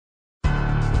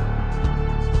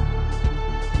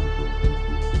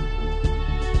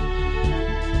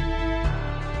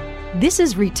This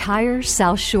is Retire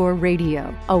South Shore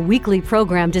Radio, a weekly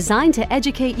program designed to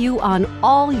educate you on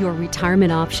all your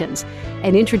retirement options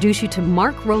and introduce you to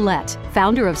Mark Rolette,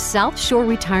 founder of South Shore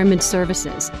Retirement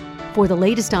Services. For the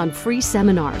latest on free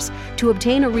seminars, to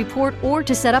obtain a report, or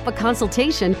to set up a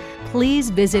consultation, please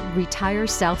visit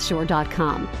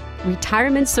retiresouthshore.com.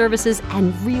 Retirement services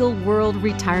and real-world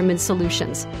retirement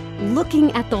solutions,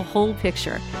 looking at the whole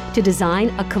picture to design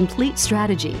a complete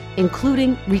strategy,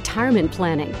 including retirement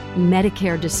planning,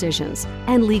 Medicare decisions,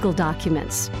 and legal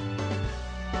documents.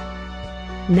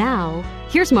 Now,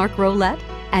 here's Mark Rolette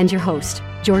and your host,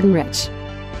 Jordan Rich.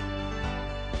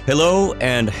 Hello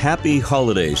and happy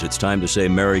holidays. It's time to say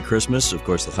Merry Christmas. Of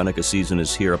course, the Hanukkah season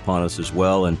is here upon us as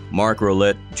well. And Mark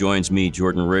Rolette joins me,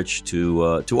 Jordan Rich,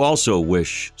 to also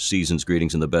wish season's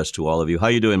greetings and the best to all of you. How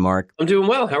you doing, Mark? I'm doing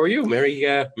well. How are you?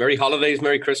 Merry holidays,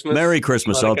 Merry Christmas. Merry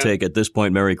Christmas. Hanukkah. I'll take at this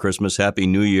point, Merry Christmas, Happy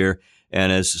New Year.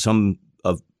 And as some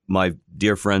of my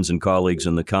dear friends and colleagues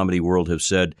in the comedy world have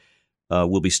said,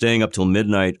 we'll be staying up till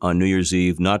midnight on New Year's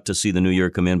Eve, not to see the new year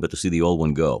come in, but to see the old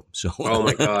one go. So, oh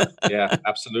my God, yeah,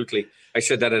 absolutely. I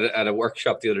said that at a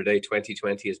workshop the other day.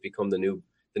 2020 has become the new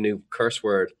curse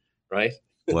word, right?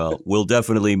 Well, we'll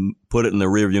definitely put it in the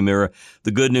rearview mirror.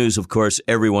 The good news, of course,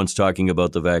 everyone's talking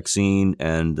about the vaccine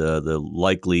and the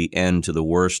likely end to the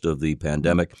worst of the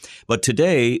pandemic. But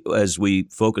today, as we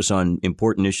focus on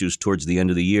important issues towards the end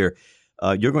of the year,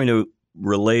 you're going to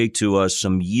relay to us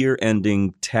some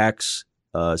year-ending tax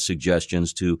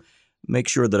suggestions to make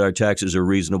sure that our taxes are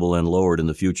reasonable and lowered in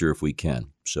the future if we can.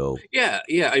 So yeah.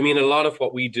 I mean, a lot of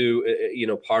what we do,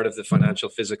 part of the financial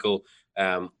physical,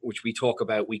 which we talk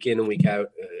about week in and week out,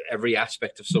 every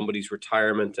aspect of somebody's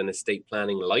retirement and estate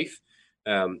planning life.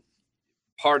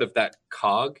 Part of that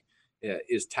cog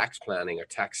is tax planning or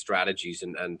tax strategies,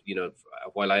 and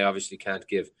while I obviously can't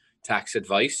give tax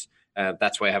advice.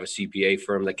 That's why I have a CPA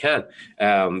firm that can.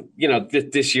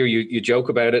 This year you joke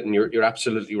about it, and you're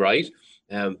absolutely right.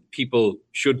 People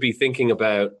should be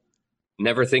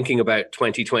never thinking about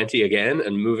 2020 again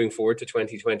and moving forward to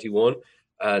 2021.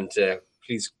 And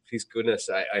please goodness,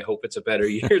 I hope it's a better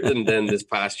year than this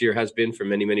past year has been for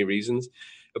many, many reasons.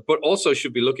 But also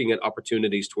should be looking at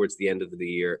opportunities towards the end of the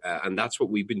year. And that's what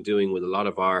we've been doing with a lot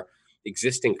of our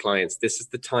existing clients. This is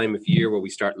the time of year where we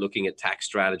start looking at tax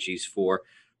strategies for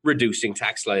reducing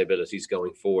tax liabilities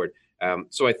going forward.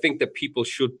 So I think that people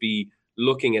should be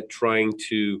looking at trying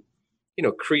to,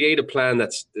 create a plan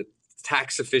that's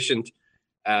tax efficient,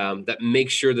 that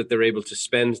makes sure that they're able to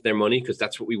spend their money, because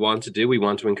that's what we want to do. We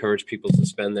want to encourage people to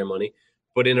spend their money,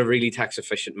 but in a really tax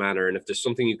efficient manner. And if there's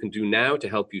something you can do now to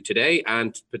help you today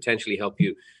and potentially help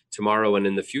you tomorrow and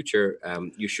in the future,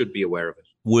 you should be aware of it.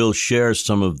 We'll share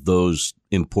some of those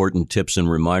important tips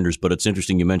and reminders, but it's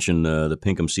interesting you mentioned the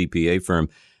Pinkham CPA firm.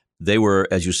 They were,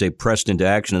 as you say, pressed into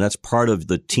action, and that's part of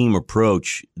the team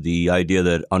approach, the idea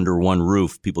that under one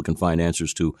roof, people can find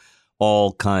answers to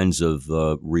all kinds of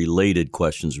related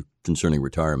questions concerning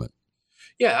retirement.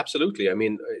 Yeah, absolutely. I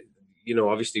mean,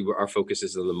 obviously our focus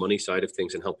is on the money side of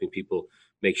things and helping people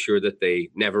make sure that they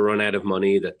never run out of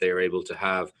money, that they're able to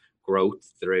have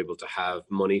growth, they're able to have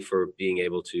money for being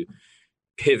able to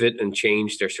pivot and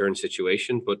change their certain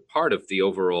situation. But part of the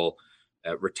overall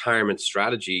retirement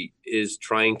strategy is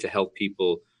trying to help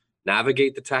people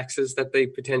navigate the taxes that they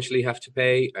potentially have to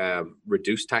pay,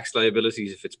 reduce tax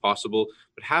liabilities if it's possible,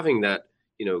 but having that,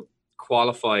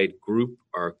 qualified group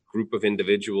or group of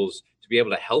individuals to be able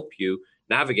to help you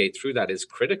navigate through that is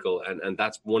critical. And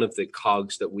that's one of the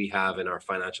cogs that we have in our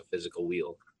financial physical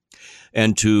wheel.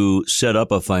 And to set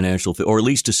up a financial, or at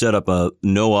least to set up a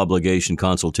no obligation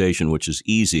consultation, which is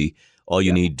easy. All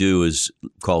you need to do is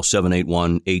call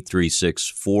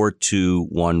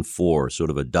 781-836-4214, sort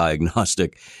of a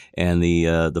diagnostic, and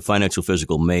the financial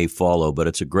physical may follow. But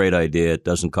it's a great idea. It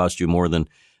doesn't cost you more than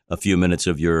a few minutes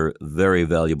of your very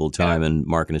valuable time, and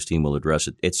Mark and his team will address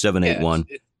it. It's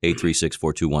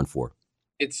 781-836-4214.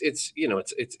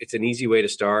 It's an easy way to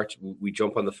start. We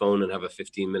jump on the phone and have a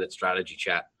 15-minute strategy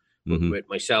chat with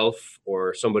myself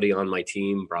or somebody on my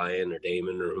team, Brian or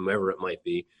Damon or whomever it might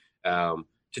be.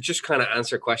 To just kind of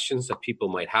answer questions that people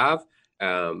might have,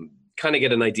 kind of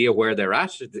get an idea where they're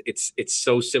at. It's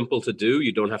so simple to do.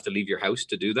 You don't have to leave your house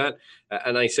to do that.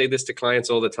 And I say this to clients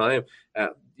all the time.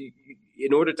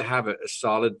 In order to have a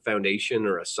solid foundation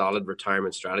or a solid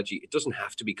retirement strategy, it doesn't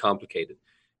have to be complicated.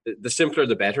 The simpler,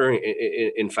 the better,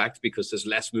 in fact, because there's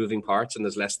less moving parts and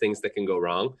there's less things that can go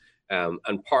wrong.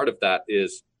 And part of that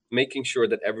is making sure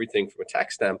that everything from a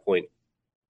tax standpoint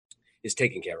is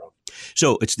taken care of.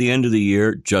 So it's the end of the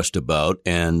year, just about,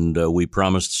 and we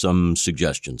promised some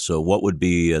suggestions. So what would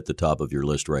be at the top of your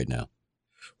list right now?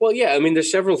 Well, yeah, I mean,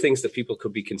 there's several things that people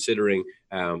could be considering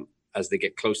as they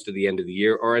get close to the end of the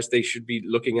year, or as they should be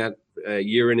looking at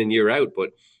year in and year out. But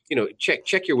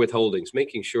check your withholdings,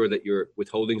 making sure that your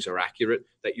withholdings are accurate,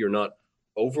 that you're not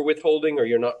over withholding, or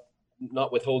you're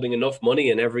not withholding enough money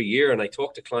in every year. And I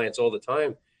talk to clients all the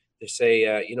time. They say,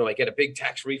 I get a big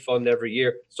tax refund every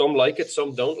year. Some like it,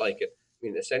 some don't like it. I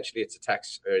mean, essentially, it's a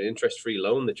tax or an interest-free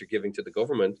loan that you're giving to the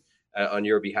government on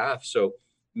your behalf. So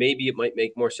maybe it might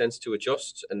make more sense to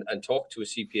adjust and talk to a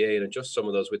CPA and adjust some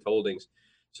of those withholdings,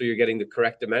 so you're getting the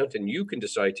correct amount and you can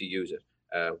decide to use it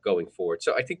going forward.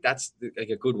 So I think that's like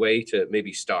a good way to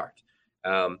maybe start.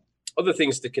 Other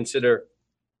things to consider,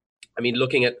 I mean,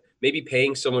 looking at maybe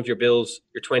paying some of your bills,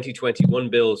 your 2021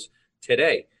 bills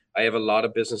today. I have a lot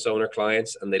of business owner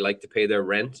clients, and they like to pay their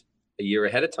rent a year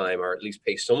ahead of time, or at least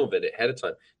pay some of it ahead of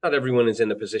time. Not everyone is in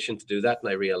a position to do that, and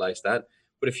I realize that.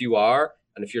 But if you are,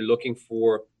 and if you're looking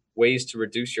for ways to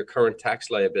reduce your current tax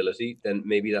liability, then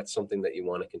maybe that's something that you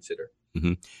want to consider.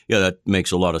 Mm-hmm. Yeah, that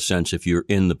makes a lot of sense if you're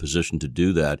in the position to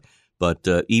do that. But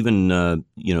even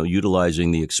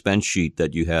utilizing the expense sheet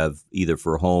that you have either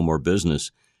for home or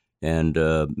business, and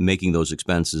making those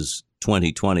expenses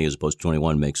 2020 as opposed to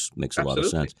 21 makes a lot of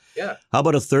sense. Yeah. How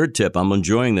about a third tip? I'm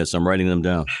enjoying this. I'm writing them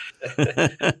down.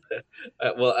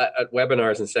 Well, at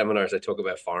webinars and seminars, I talk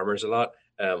about farmers a lot.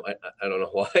 I don't know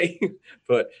why,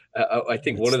 but I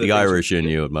think one of the Irish in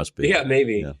you, it must be. Yeah,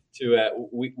 maybe. Yeah.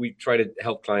 We try to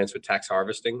help clients with tax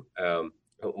harvesting.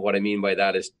 What I mean by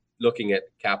that is looking at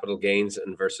capital gains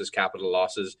and versus capital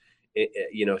losses.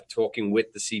 Talking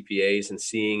with the CPAs and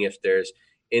seeing if there's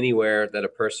anywhere that a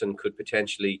person could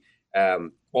potentially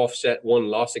offset one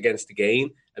loss against a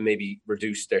gain and maybe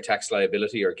reduce their tax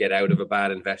liability or get out of a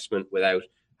bad investment without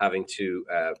having to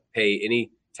pay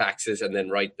any taxes, and then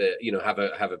have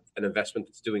an investment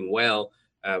that's doing well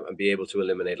and be able to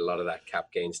eliminate a lot of that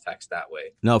cap gains tax that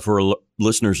way. Now, for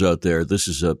listeners out there, this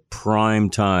is a prime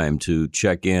time to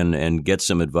check in and get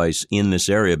some advice in this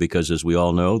area, because as we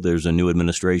all know, there's a new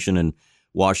administration in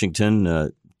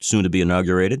Washington soon to be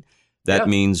inaugurated. That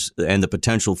means, and the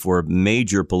potential for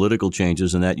major political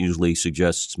changes, and that usually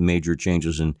suggests major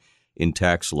changes in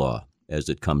tax law as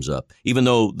it comes up. Even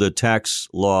though the tax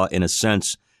law, in a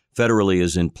sense, federally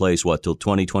is in place, till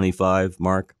 2025,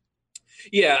 Mark?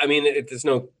 Yeah, I mean, there's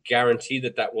no guarantee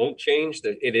that won't change.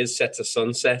 That it is set to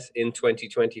sunset in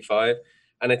 2025.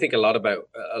 And I think a lot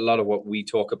of what we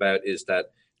talk about is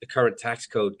that the current tax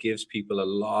code gives people a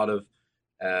lot of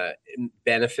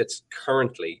benefits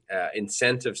currently,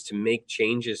 incentives to make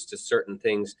changes to certain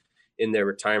things in their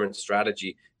retirement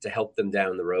strategy to help them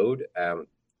down the road.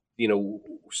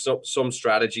 Some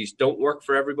strategies don't work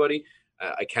for everybody.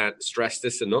 I can't stress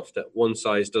this enough, that one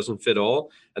size doesn't fit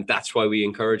all. And that's why we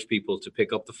encourage people to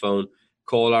pick up the phone,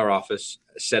 call our office,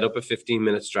 set up a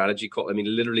 15-minute strategy call. I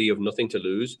mean, literally, you have nothing to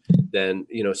lose. Then,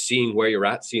 seeing where you're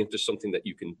at, seeing if there's something that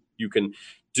you can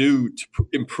do to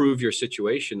improve your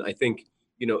situation. I think,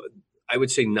 I would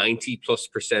say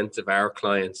 90+% of our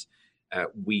clients,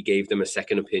 we gave them a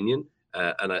second opinion.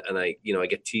 And I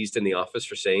get teased in the office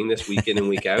for saying this week in and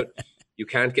week out. You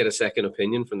can't get a second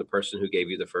opinion from the person who gave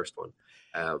you the first one.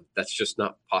 That's just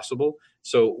not possible.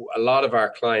 So a lot of our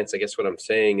clients, I guess what I'm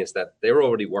saying is that they're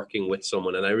already working with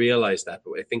someone, and I realize that.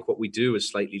 But I think what we do is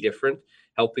slightly different,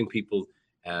 helping people,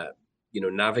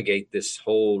 navigate this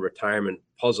whole retirement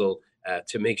puzzle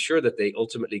to make sure that they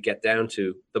ultimately get down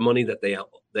to the money that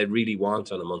they really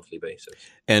want on a monthly basis.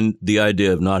 And the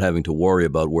idea of not having to worry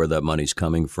about where that money's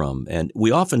coming from. And we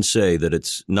often say that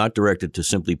it's not directed to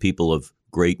simply people of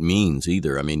great means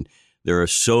either. I mean, there are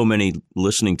so many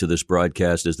listening to this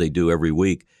broadcast, as they do every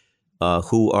week,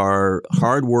 who are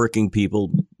hardworking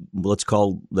people. Let's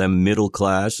call them middle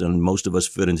class, and most of us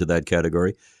fit into that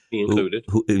category. Me included.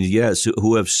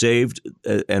 Who have saved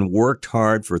and worked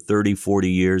hard for 30, 40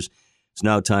 years. It's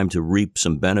now time to reap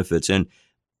some benefits. And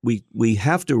we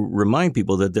have to remind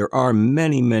people that there are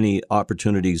many, many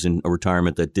opportunities in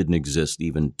retirement that didn't exist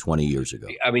even 20 years ago.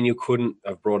 I mean, you couldn't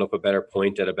have brought up a better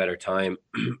point at a better time.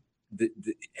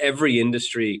 Every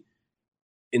industry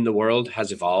in the world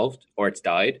has evolved, or it's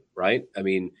died, right? I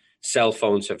mean, cell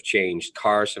phones have changed,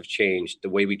 cars have changed, the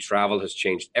way we travel has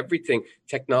changed. Everything,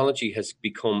 technology has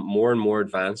become more and more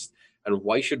advanced. And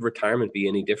why should retirement be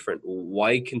any different?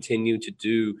 Why continue to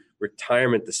do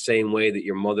retirement the same way that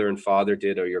your mother and father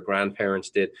did, or your grandparents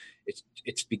did?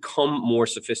 It's become more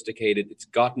sophisticated. It's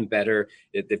gotten better.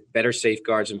 They've better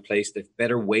safeguards in place. They've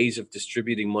better ways of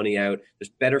distributing money out. There's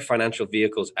better financial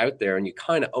vehicles out there. And you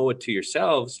kind of owe it to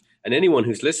yourselves, and anyone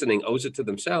who's listening owes it to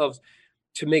themselves,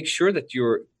 to make sure that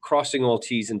you're crossing all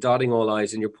T's and dotting all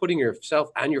I's, and you're putting yourself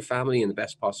and your family in the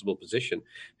best possible position.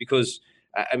 Because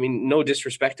I mean, no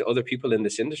disrespect to other people in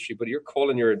this industry, but you're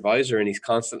calling your advisor and he's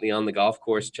constantly on the golf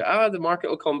course. The market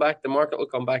will come back. The market will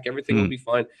come back. Everything will be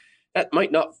fine. That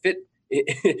might not fit.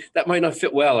 That might not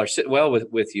fit well or sit well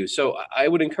with you. So I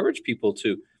would encourage people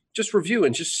to just review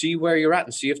and just see where you're at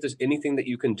and see if there's anything that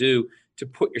you can do to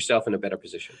put yourself in a better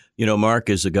position. You know, Mark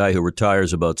is a guy who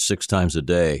retires about 6 times a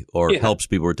day or helps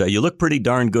people retire. You look pretty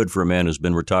darn good for a man who's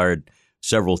been retired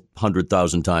several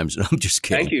 100,000 times. I'm just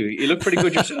kidding. Thank you. You look pretty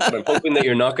good yourself. And I'm hoping that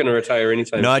you're not going to retire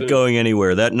anytime soon. Not going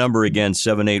anywhere. That number again,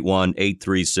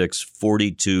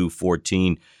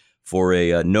 781-836-4214 for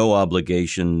a no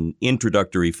obligation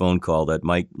introductory phone call that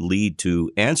might lead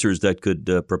to answers that could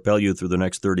propel you through the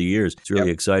next 30 years. It's really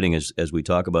exciting as we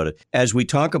talk about it. As we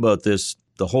talk about this,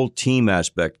 the whole team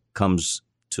aspect comes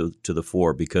to the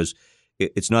fore because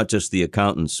it's not just the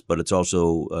accountants, but it's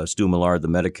also Stu Millard, the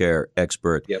Medicare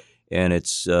expert. Yep. And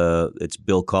it's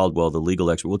Bill Caldwell, the legal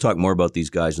expert. We'll talk more about these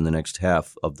guys in the next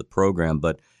half of the program.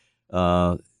 But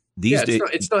these days,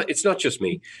 it's not just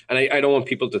me, and I don't want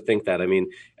people to think that. I mean,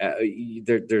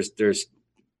 there's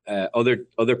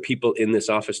other people in this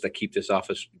office that keep this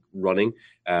office running.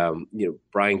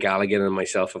 Brian Galligan and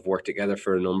myself have worked together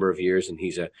for a number of years, and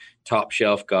he's a top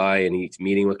shelf guy, and he's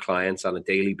meeting with clients on a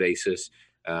daily basis,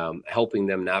 helping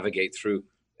them navigate through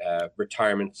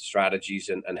retirement strategies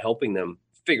and helping them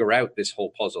figure out this whole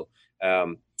puzzle.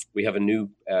 We have a new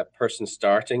person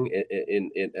starting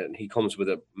and he comes with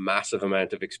a massive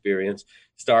amount of experience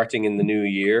starting in the new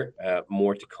year.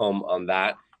 More to come on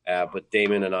that. But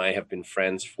Damon and I have been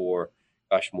friends for,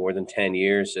 more than 10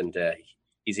 years. And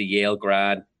he's a Yale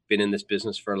grad, been in this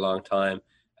business for a long time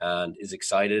and is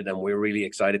excited. And we're really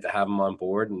excited to have him on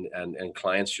board and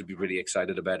clients should be really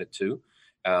excited about it too.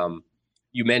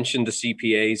 You mentioned the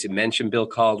CPAs, you mentioned Bill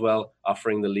Caldwell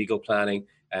offering the legal planning.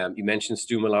 You mentioned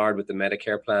Stu Millard with the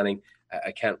Medicare planning.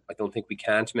 I don't think we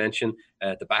can't mention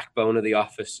the backbone of the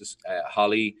office is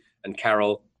Holly and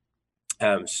Carol,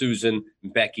 Susan,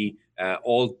 and Becky.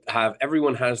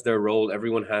 Everyone has their role.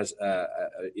 Everyone has a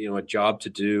job to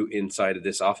do inside of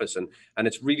this office, and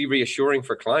it's really reassuring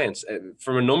for clients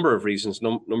from a number of reasons.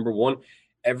 Number one,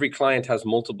 every client has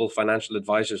multiple financial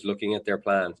advisors looking at their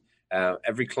plans.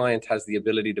 Every client has the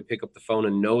ability to pick up the phone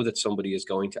and know that somebody is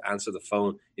going to answer the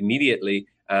phone immediately.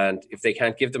 And if they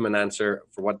can't give them an answer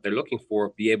for what they're looking for,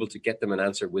 be able to get them an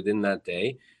answer within that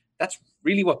day. That's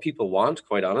really what people want,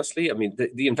 quite honestly. I mean,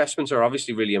 the investments are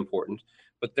obviously really important,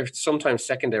 but they're sometimes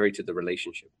secondary to the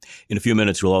relationship. In a few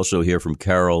minutes, we'll also hear from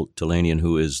Carol Talanian,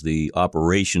 who is the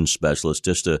operations specialist,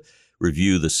 just to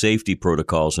review the safety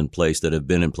protocols in place that have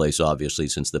been in place, obviously,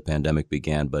 since the pandemic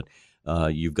began. But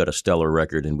you've got a stellar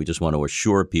record, and we just want to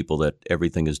assure people that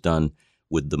everything is done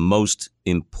with the most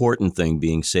important thing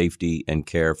being safety and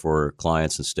care for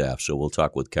clients and staff. So we'll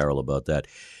talk with Carol about that.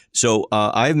 So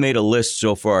I've made a list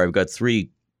so far. I've got 3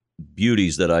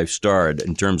 beauties that I've starred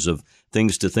in terms of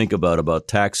things to think about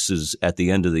taxes at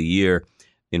the end of the year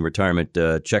in retirement,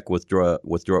 check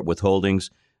withholdings,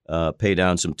 pay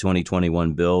down some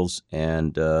 2021 bills,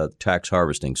 and tax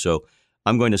harvesting. So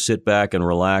I'm going to sit back and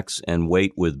relax and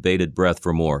wait with bated breath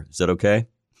for more. Is that okay?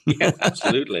 Yeah,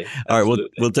 absolutely. All right,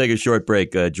 we'll take a short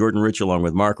break. Jordan Rich along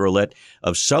with Mark Rolette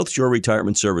of South Shore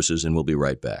Retirement Services, and we'll be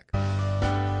right back.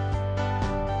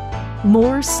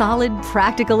 More solid,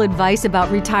 practical advice about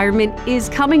retirement is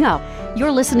coming up. You're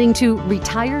listening to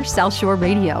Retire South Shore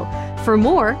Radio. For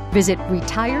more, visit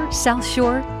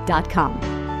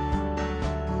retiresouthshore.com.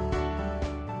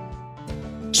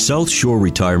 South Shore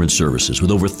Retirement Services, with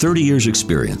over 30 years'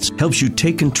 experience, helps you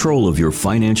take control of your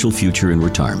financial future in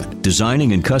retirement,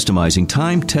 designing and customizing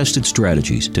time-tested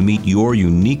strategies to meet your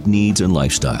unique needs and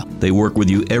lifestyle. They work with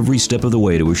you every step of the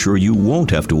way to assure you won't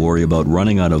have to worry about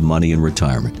running out of money in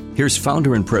retirement. Here's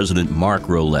founder and president Mark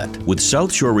Rolette with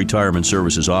South Shore Retirement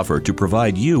Services' offer to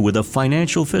provide you with a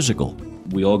financial physical.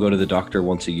 We all go to the doctor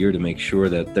once a year to make sure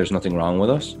that there's nothing wrong with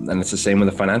us. And it's the same with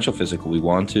the financial physical. We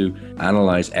want to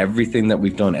analyze everything that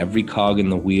we've done, every cog in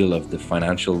the wheel of the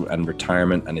financial and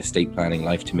retirement and estate planning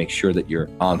life to make sure that you're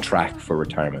on track for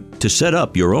retirement. To set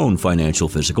up your own financial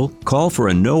physical, call for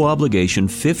a no-obligation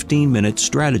 15-minute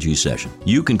strategy session.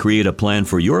 You can create a plan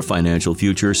for your financial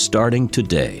future starting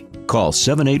today. Call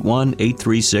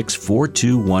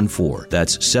 781-836-4214.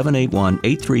 That's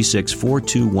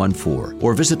 781-836-4214.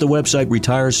 Or visit the website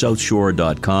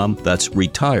retiresouthshore.com. That's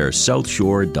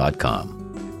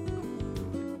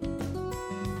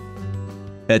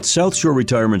retiresouthshore.com. At South Shore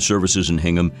Retirement Services in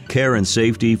Hingham, care and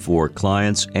safety for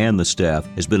clients and the staff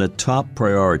has been a top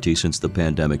priority since the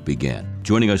pandemic began.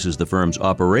 Joining us is the firm's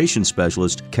operations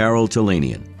specialist, Carol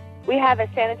Talanian. We have a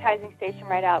sanitizing station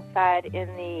right outside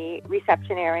in the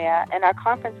reception area, and our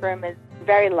conference room is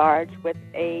very large with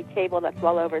a table that's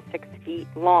well over 6 feet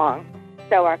long,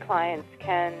 so our clients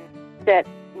can sit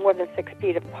more than 6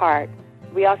 feet apart.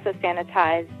 We also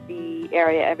sanitize the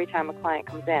area every time a client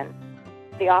comes in.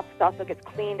 The office also gets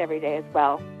cleaned every day as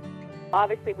well.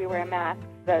 Obviously, we wear masks.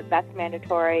 That's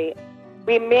mandatory.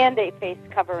 We mandate face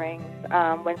coverings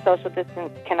when social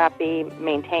distance cannot be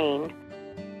maintained.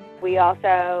 We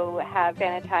also have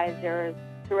sanitizers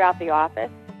throughout the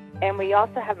office, and we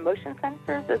also have motion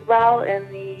sensors as well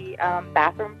in the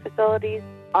bathroom facilities.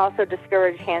 Also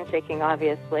discourage handshaking,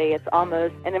 obviously. It's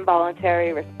almost an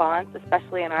involuntary response,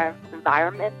 especially in our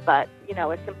environment, but,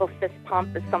 a simple fist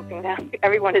pump is something that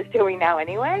everyone is doing now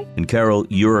anyway. And Carol,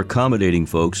 you're accommodating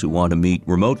folks who want to meet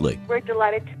remotely. We're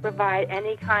delighted to provide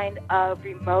any kind of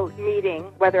remote meeting,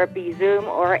 whether it be Zoom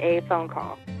or a phone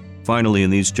call. Finally, in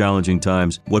these challenging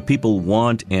times, what people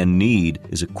want and need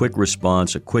is a quick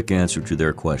response, a quick answer to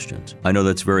their questions. I know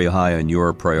that's very high on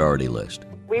your priority list.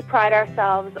 We pride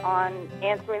ourselves on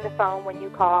answering the phone when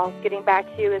you call, getting back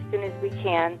to you as soon as we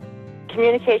can.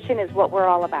 Communication is what we're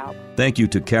all about. Thank you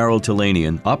to Carol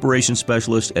Talanian, Operations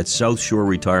Specialist at South Shore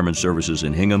Retirement Services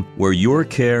in Hingham, where your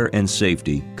care and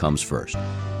safety comes first.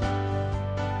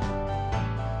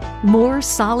 More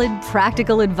solid,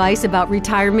 practical advice about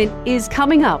retirement is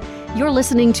coming up. You're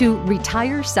listening to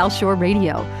Retire South Shore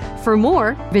Radio. For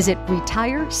more, visit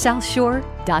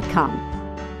retiresouthshore.com.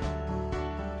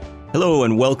 Hello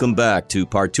and welcome back to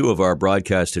part 2 of our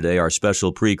broadcast today, our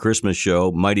special pre-Christmas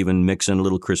show. Might even mix in a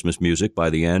little Christmas music by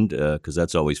the end, because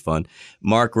that's always fun.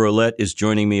 Mark Rolette is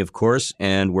joining me, of course,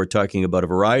 and we're talking about a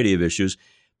variety of issues,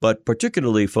 but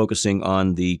particularly focusing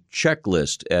on the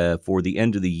checklist for the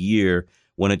end of the year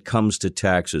when it comes to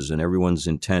taxes, and everyone's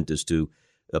intent is to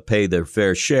pay their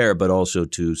fair share, but also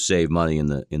to save money in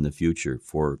the future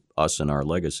for us and our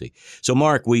legacy. So,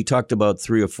 Mark, we talked about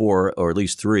 3 or 4, or at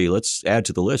least 3. Let's add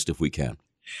to the list if we can.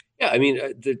 Yeah, I mean,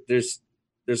 there's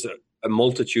a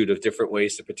multitude of different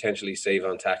ways to potentially save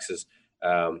on taxes.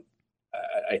 I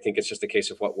think it's just a case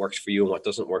of what works for you and what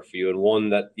doesn't work for you. And one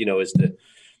that is the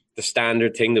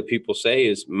standard thing that people say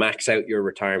is max out your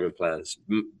retirement plans.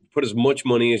 Put as much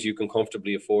money as you can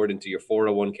comfortably afford into your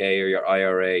 401k or your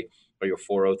IRA or your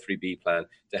 403b plan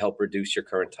to help reduce your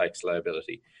current tax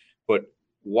liability. But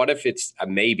what if it's a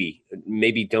maybe?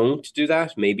 Maybe don't do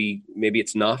that. Maybe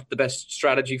it's not the best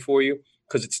strategy for you,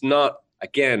 because it's not,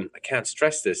 again, I can't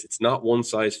stress this, it's not one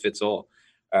size fits all.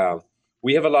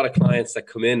 We have a lot of clients that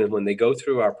come in, and when they go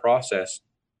through our process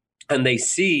and they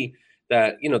see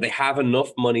that, they have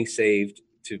enough money saved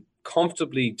to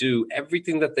comfortably do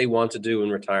everything that they want to do in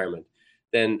retirement,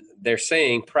 then they're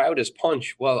saying, proud as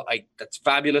punch, well, that's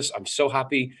fabulous. I'm so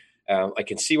happy. I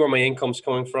can see where my income's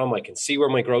coming from. I can see where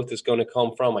my growth is going to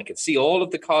come from. I can see all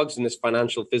of the cogs in this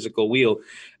financial physical wheel.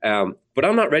 But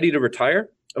I'm not ready to retire.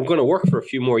 I'm going to work for a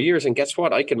few more years. And guess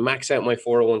what? I can max out my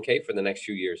 401k for the next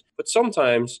few years. But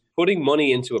sometimes putting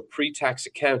money into a pre-tax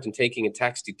account and taking a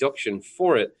tax deduction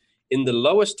for it in the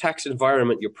lowest tax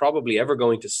environment you're probably ever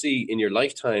going to see in your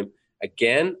lifetime,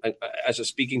 again, as a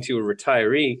speaking to a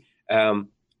retiree,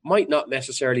 might not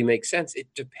necessarily make sense. It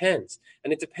depends.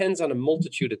 And it depends on a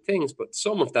multitude of things. But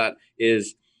some of that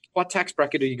is, what tax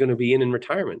bracket are you going to be in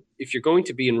retirement? If you're going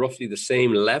to be in roughly the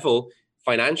same level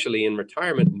financially in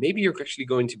retirement, maybe you're actually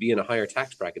going to be in a higher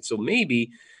tax bracket. So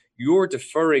maybe you're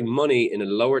deferring money in a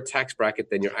lower tax bracket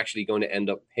than you're actually going to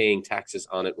end up paying taxes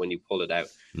on it when you pull it out.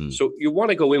 So you want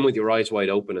to go in with your eyes wide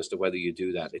open as to whether you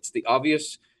do that. It's the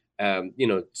obvious,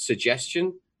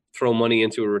 suggestion. Throw money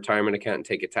into a retirement account and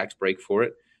take a tax break for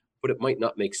it, but it might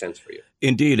not make sense for you.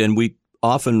 Indeed, and we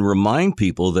often remind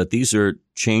people that these are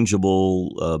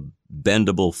changeable,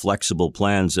 bendable, flexible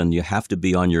plans, and you have to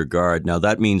be on your guard. Now,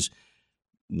 that means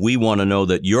we want to know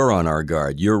that you're on our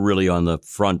guard. You're really on the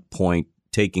front point,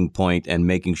 taking point, and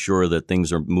making sure that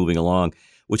things are moving along,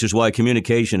 which is why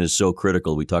communication is so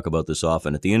critical. We talk about this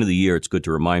often. At the end of the year, it's good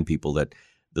to remind people that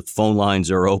the phone lines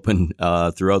are open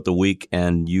throughout the week,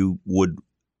 and you would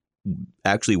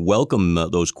actually welcome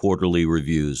those quarterly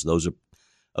reviews. Those are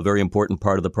a very important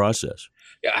part of the process.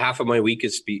 Yeah, half of my week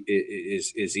is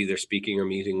either speaking or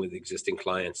meeting with existing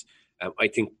clients. I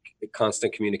think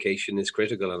constant communication is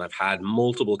critical, and I've had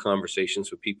multiple conversations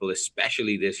with people,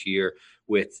 especially this year,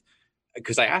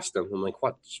 because I asked them, I'm like,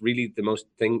 what's really the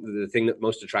thing that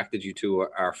most attracted you to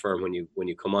our firm when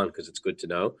you come on? Because it's good to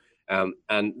know.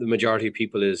 And the majority of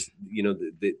people is,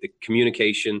 the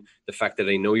communication, the fact that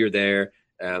they know you're there.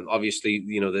 Obviously,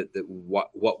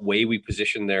 what way we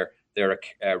position their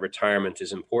retirement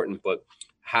is important, but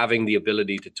having the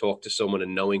ability to talk to someone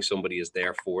and knowing somebody is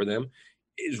there for them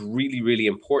is really, really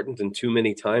important. And too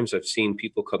many times I've seen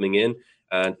people coming in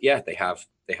and they have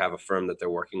a firm that they're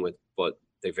working with, but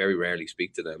they very rarely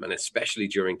speak to them. And especially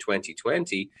during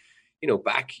 2020,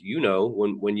 back,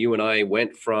 when you and I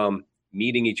went from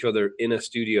meeting each other in a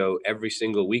studio every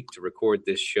single week to record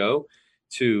this show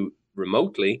to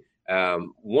remotely,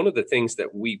 one of the things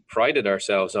that we prided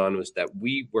ourselves on was that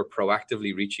we were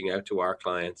proactively reaching out to our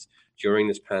clients during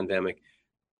this pandemic,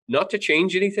 not to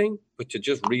change anything, but to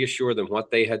just reassure them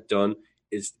what they had done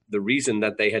is the reason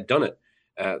that they had done it.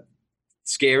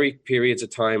 Scary periods of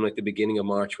time, like the beginning of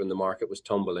March when the market was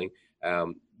tumbling,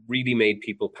 really made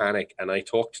people panic. And I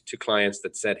talked to clients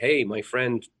that said, hey, my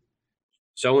friend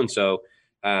so-and-so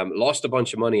lost a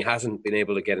bunch of money, hasn't been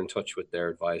able to get in touch with their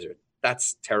advisor.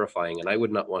 That's terrifying, and I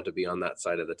would not want to be on that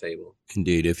side of the table.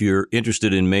 Indeed. If you're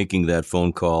interested in making that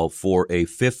phone call for a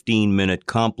 15-minute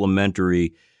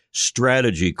complimentary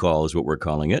strategy call is what we're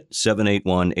calling it,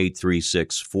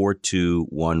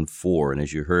 781-836-4214. And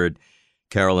as you heard,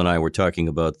 Carol and I were talking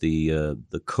about the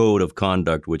code of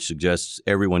conduct, which suggests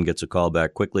everyone gets a call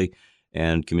back quickly,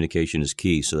 and communication is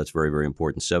key. So that's very, very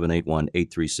important.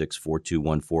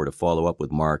 781-836-4214 to follow up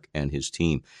with Mark and his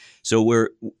team. So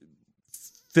we're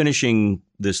finishing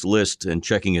this list and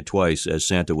checking it twice, as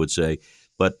Santa would say,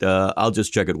 but I'll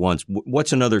just check it once.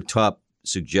 What's another top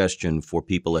suggestion for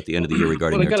people at the end of the year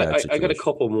regarding their tax situation? I got a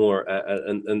couple more,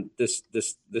 and this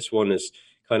one is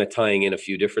kind of tying in a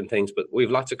few different things, but we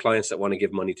have lots of clients that want to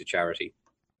give money to charity,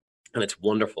 and it's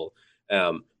wonderful,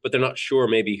 but they're not sure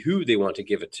maybe who they want to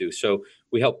give it to. So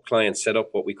we help clients set up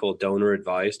what we call donor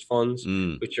advised funds,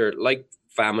 which are like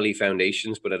family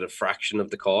foundations, but at a fraction of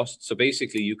the cost. So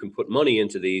basically you can put money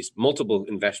into these, multiple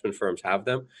investment firms have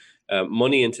them,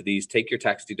 money into these, take your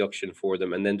tax deduction for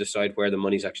them, and then decide where the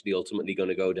money's actually ultimately going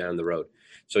to go down the road.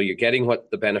 So you're getting what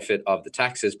the benefit of the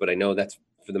tax is, but I know that's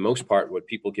for the most part, when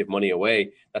people give money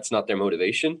away, that's not their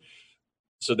motivation.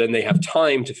 So then they have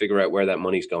time to figure out where that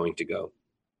money's going to go.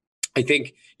 I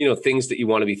think, things that you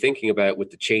want to be thinking about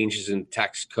with the changes in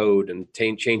tax code and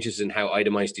changes in how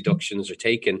itemized deductions are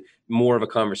taken, more of a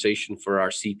conversation for our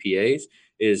CPAs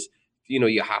is,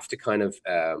 you have to kind of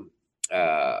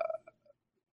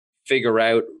figure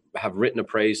out, have written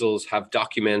appraisals, have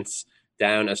documents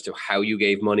down as to how you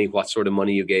gave money, what sort of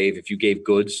money you gave. If you gave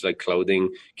goods like clothing,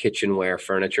 kitchenware,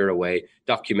 furniture away,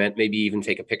 document, maybe even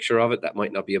take a picture of it. That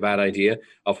might not be a bad idea,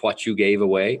 of what you gave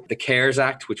away. The CARES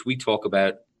Act, which we talk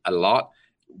about a lot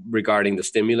regarding the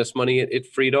stimulus money it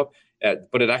freed up,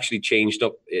 but it actually changed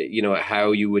up,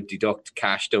 how you would deduct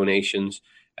cash donations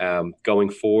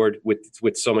going forward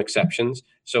with some exceptions.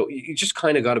 So you just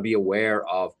kind of got to be aware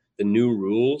of the new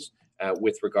rules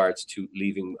with regards to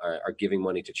leaving or giving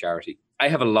money to charity. I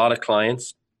have a lot of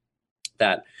clients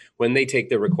that when they take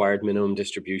their required minimum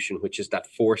distribution, which is that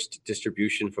forced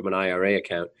distribution from an IRA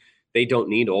account, they don't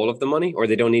need all of the money or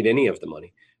they don't need any of the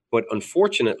money. But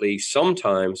unfortunately,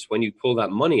 sometimes when you pull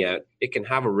that money out, it can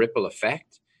have a ripple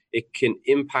effect. It can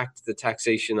impact the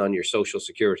taxation on your Social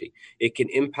Security. It can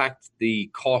impact the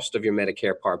cost of your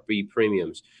Medicare Part B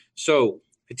premiums. So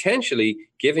potentially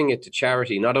giving it to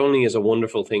charity not only is a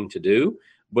wonderful thing to do,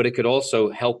 but it could also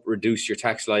help reduce your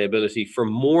tax liability for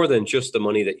more than just the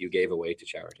money that you gave away to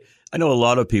charity. I know a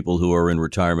lot of people who are in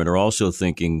retirement are also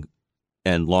thinking,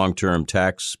 and long-term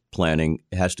tax planning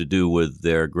has to do with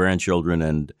their grandchildren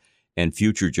and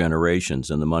future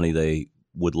generations and the money they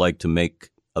would like to make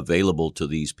available to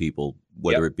these people,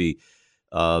 whether it be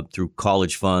through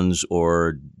college funds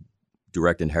or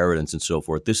direct inheritance and so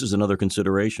forth. This is another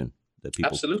consideration that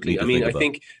people absolutely. need to think about. I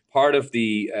think part of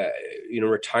the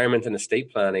retirement and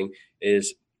estate planning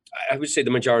is, I would say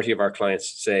the majority of our clients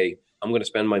say, I'm going to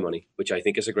spend my money, which I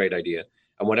think is a great idea,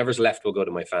 and whatever's left will go to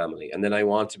my family, and then I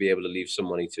want to be able to leave some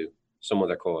money to some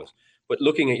other cause. But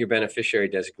looking at your beneficiary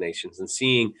designations and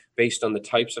seeing, based on the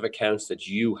types of accounts that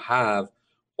you have,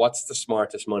 what's the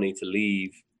smartest money to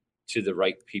leave to the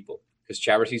right people, because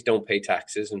charities don't pay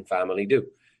taxes and family do.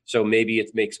 So maybe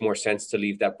it makes more sense to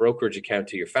leave that brokerage account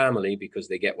to your family because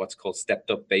they get what's called stepped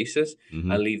up basis,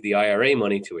 and leave the IRA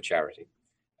money to a charity.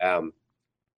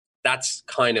 That's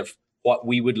kind of what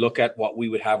we would look at, what we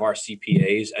would have our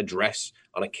CPAs address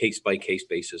on a case-by-case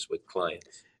basis with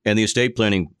clients. And the estate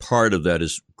planning part of that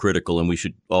is critical. And we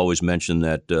should always mention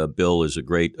that Bill is a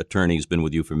great attorney. He's been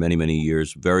with you for many, many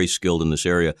years, very skilled in this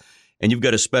area. And you've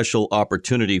got a special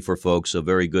opportunity for folks, a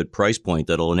very good price point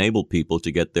that'll enable people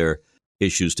to get their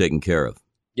issues taken care of.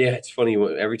 Yeah, it's funny.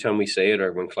 Every time we say it,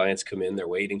 or when clients come in, they're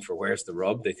waiting for where's the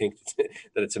rub. They think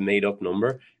that it's a made-up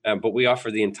number. But we offer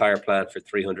the entire plan for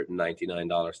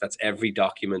 $399. That's every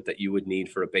document that you would need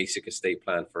for a basic estate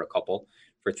plan for a couple.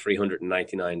 for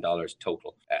 $399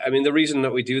 total. I mean, the reason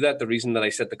that we do that, the reason that I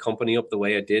set the company up the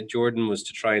way I did, Jordan, was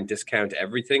to try and discount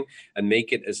everything and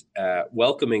make it as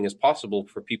welcoming as possible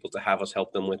for people to have us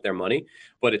help them with their money.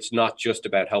 But it's not just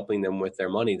about helping them with their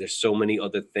money. There's so many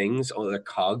other things, other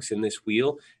cogs in this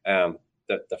wheel,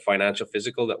 the financial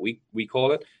physical that we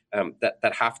call it,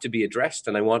 that have to be addressed.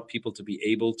 And I want people to be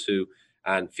able to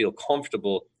and feel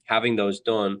comfortable having those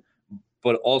done,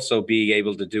 but also being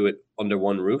able to do it under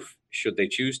one roof should they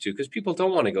choose to, because people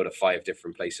don't want to go to 5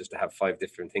 different places to have 5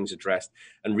 different things addressed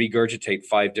and regurgitate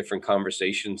 5 different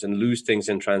conversations and lose things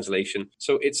in translation.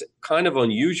 So it's kind of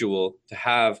unusual to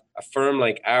have a firm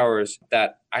like ours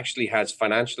that actually has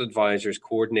financial advisors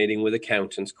coordinating with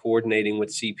accountants, coordinating with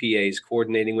CPAs,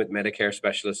 coordinating with Medicare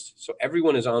specialists. So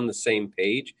everyone is on the same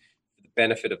page for the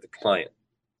benefit of the client.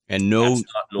 And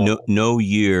no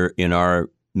year in our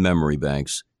memory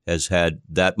banks has had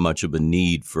that much of a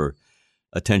need for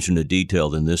attention to detail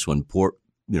than this one.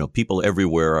 People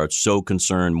everywhere are so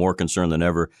concerned, more concerned than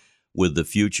ever with the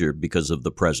future because of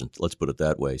the present. Let's put it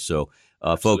that way. So,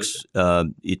 folks,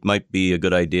 it might be a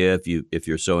good idea if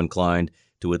you're so inclined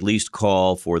to at least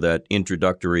call for that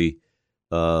introductory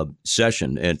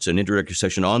session. It's an introductory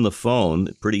session on the phone.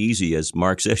 Pretty easy, as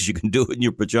Mark says. You can do it in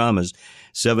your pajamas.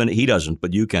 He doesn't,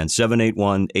 but you can.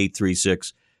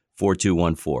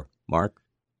 781-836-4214. Mark.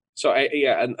 So I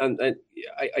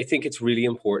think it's really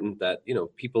important that,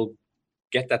 people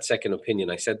get that second opinion.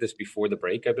 I said this before the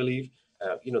break, I believe.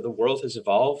 The world has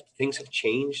evolved. Things have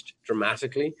changed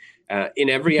dramatically in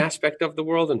every aspect of the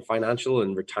world, and financial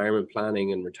and retirement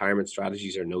planning and retirement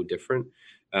strategies are no different.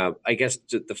 I guess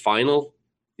the final,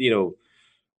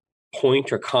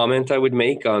 point or comment I would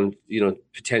make on,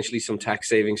 potentially some tax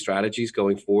saving strategies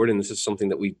going forward. And this is something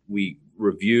that we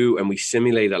review and we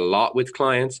simulate a lot with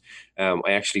clients.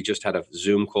 I actually just had a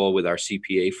Zoom call with our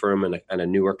CPA firm and a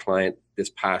newer client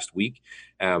this past week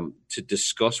to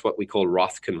discuss what we call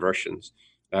Roth conversions.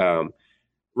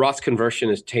 Roth conversion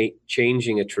is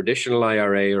changing a traditional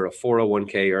IRA or a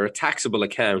 401k or a taxable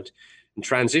account and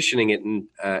transitioning it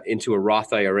into a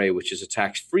Roth IRA, which is a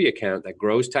tax-free account that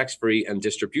grows tax-free and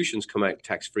distributions come out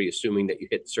tax-free, assuming that you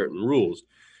hit certain rules.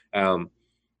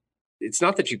 It's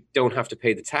not that you don't have to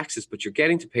pay the taxes, but you're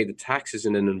getting to pay the taxes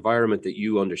in an environment that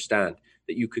you understand,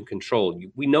 that you can control.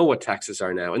 We know what taxes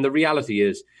are now. And the reality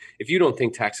is, if you don't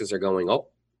think taxes are going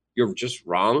up, you're just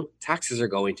wrong. Taxes are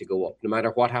going to go up. No matter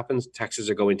what happens, taxes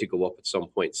are going to go up at some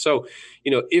point. So,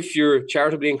 if you're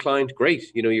charitably inclined,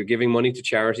 great. You're giving money to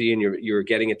charity and you're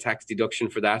getting a tax deduction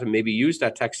for that, and maybe use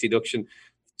that tax deduction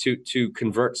to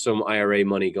convert some IRA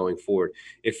money going forward.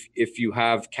 If you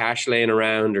have cash laying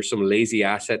around or some lazy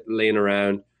asset laying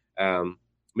around,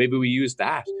 maybe we use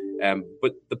that.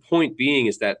 But the point being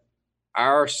is that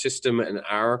our system and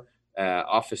our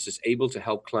office is able to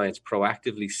help clients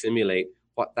proactively simulate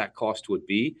what that cost would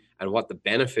be and what the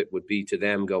benefit would be to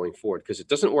them going forward, because it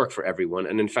doesn't work for everyone.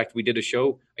 And in fact, we did a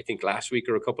show, I think last week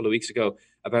or a couple of weeks ago,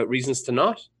 about reasons to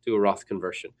not do a Roth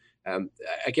conversion.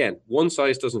 Again, one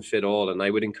size doesn't fit all. And I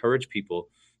would encourage people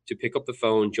to pick up the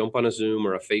phone, jump on a Zoom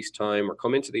or a FaceTime or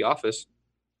come into the office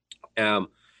and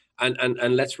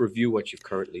let's review what you've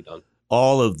currently done.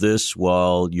 All of this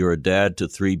while you're a dad to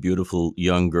 3 beautiful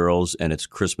young girls and it's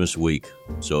Christmas week.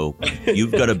 So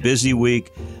you've got a busy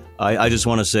week. I just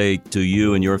want to say to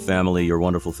you and your family, your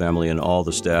wonderful family, and all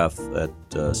the staff at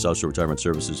South Shore Retirement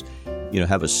Services,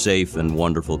 have a safe and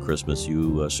wonderful Christmas.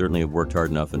 You certainly have worked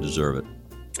hard enough and deserve it.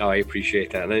 Oh, I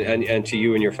appreciate that. And to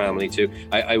you and your family, too.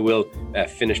 I will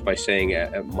finish by saying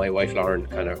my wife, Lauren,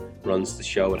 kind of runs the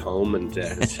show at home. And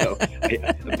so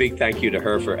a big thank you to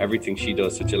her for everything she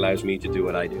does, which allows me to do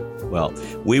what I do. Well,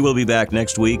 we will be back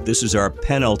next week. This is our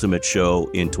penultimate show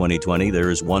in 2020.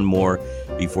 There is one more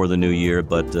before the new year.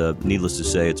 But needless to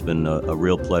say, it's been a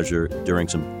real pleasure during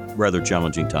some rather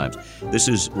challenging times. This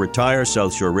is Retire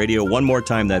South Shore Radio. One more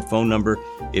time, that phone number,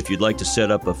 if you'd like to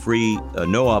set up a free,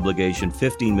 no obligation,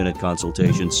 15-minute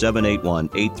consultation,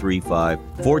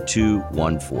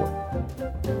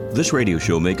 781-835-4214. This radio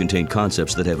show may contain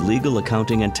concepts that have legal,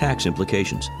 accounting, and tax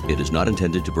implications. It is not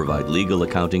intended to provide legal,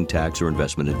 accounting, tax, or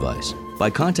investment advice. By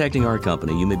contacting our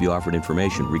company, you may be offered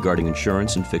information regarding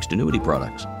insurance and fixed annuity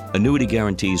products. Annuity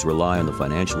guarantees rely on the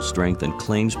financial strength and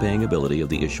claims-paying ability of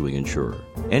the issuing insurer.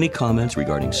 Any comments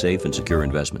regarding safe and secure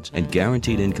investments and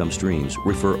guaranteed income streams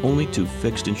refer only to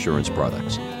fixed insurance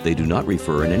products. They do not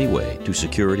refer in any way to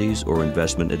securities or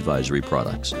investment advisory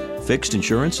products. Fixed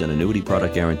insurance and annuity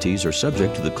product guarantees are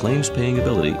subject to the claims-paying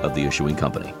ability of the issuing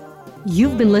company.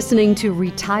 You've been listening to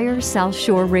Retire South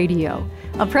Shore Radio,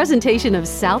 a presentation of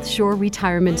South Shore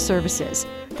Retirement Services.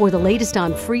 For the latest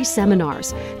on free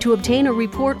seminars, to obtain a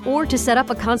report, or to set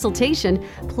up a consultation,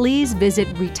 please visit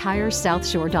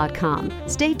retiresouthshore.com.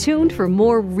 Stay tuned for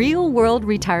more real-world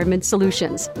retirement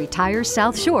solutions.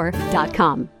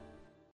 retiresouthshore.com.